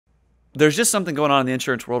there's just something going on in the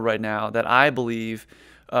insurance world right now that I believe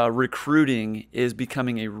recruiting is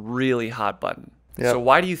becoming a really hot button. Yep. So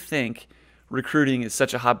why do you think recruiting is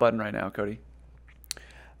such a hot button right now, Cody?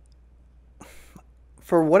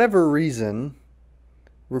 For whatever reason,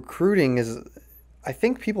 recruiting is, I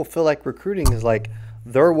think people feel like recruiting is like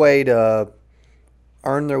their way to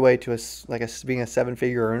earn their way to being a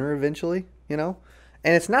seven-figure earner eventually, you know?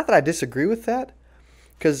 And it's not that I disagree with that,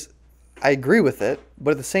 because I agree with it,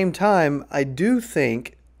 but at the same time, I do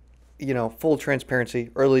think, you know, full transparency,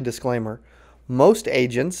 early disclaimer, most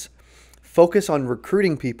agents focus on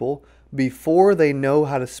recruiting people before they know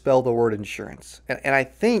how to spell the word insurance. And I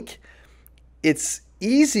think it's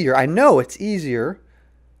easier, I know it's easier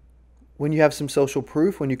when you have some social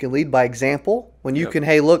proof, when you can lead by example, when you can,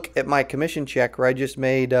 hey, look at my commission check where I just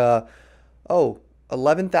made,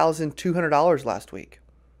 $11,200 last week.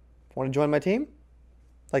 Want to join my team?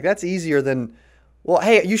 Like, that's easier than, well,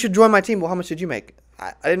 hey, you should join my team. Well, how much did you make?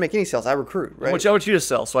 I didn't make any sales. I recruit, right? I want you to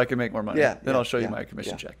sell so I can make more money. Yeah. Then I'll show you my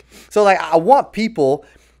commission check. So, like, I want people,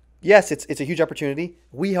 yes, it's a huge opportunity.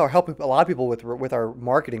 We are helping a lot of people with our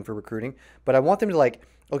marketing for recruiting, but I want them to, like,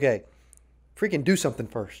 okay, freaking do something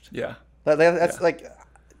first. Yeah. That's like,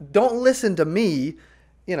 don't listen to me,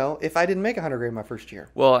 you know, if I didn't make $100,000 my first year.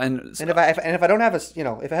 Well, and if I don't have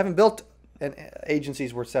if I haven't built an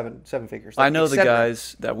agencies worth seven figures. I know the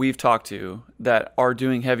guys that we've talked to that are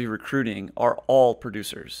doing heavy recruiting are all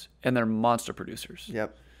producers, and they're monster producers.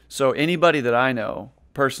 Yep. So anybody that I know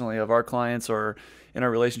personally of our clients or in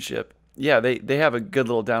our relationship, yeah, they have a good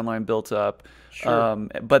little downline built up. Sure.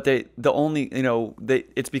 But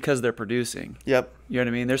it's because they're producing. Yep. You know what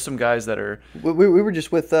I mean? There's some guys that are. We were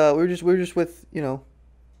just with you know,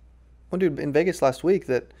 one dude in Vegas last week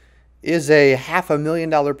that is a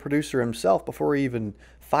 $500,000 producer himself before he even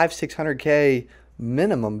 $500,000-600K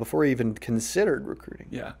minimum before he even considered recruiting.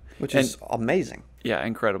 Yeah. Which is amazing. Yeah,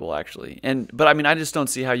 incredible actually. But I mean, I just don't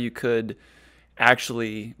see how you could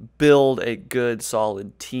actually build a good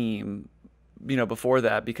solid team, you know, before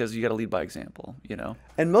that, because you got to lead by example, you know.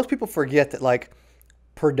 And most people forget that, like,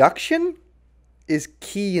 production is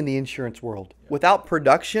key in the insurance world. Yeah. Without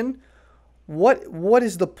production, what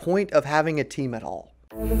is the point of having a team at all?